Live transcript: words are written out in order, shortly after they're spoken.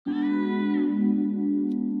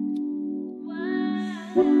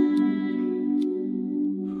Seal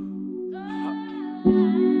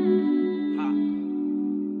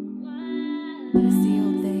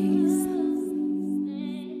days.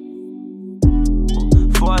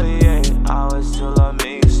 48 hours till I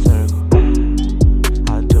make a circle.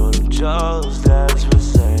 I do them drugs, that's for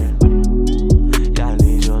certain. Yeah, I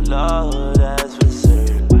need your love, that's for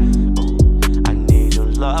certain. I need your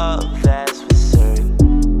love, that's for certain.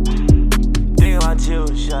 Think about you,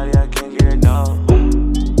 shawty, I can't get enough.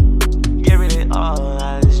 Giving it all,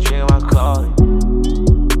 I just drink my coffee.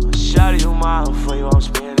 Shawty, you mine, for you I'm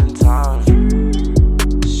spending time.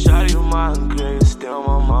 Shawty, you mine, girl, you still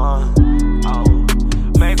my mind.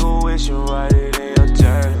 Make a wish and write it in your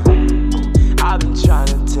journal. I've been trying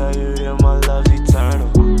to tell you that my love's eternal.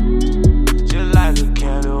 Just like a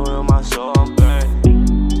candle in my soul, I'm burning.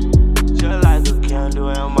 Just like a candle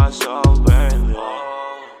in my soul, I'm burning.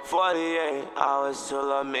 48 hours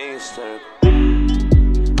till I make a circle.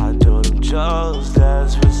 I do them drugs,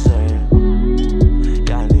 that's for certain.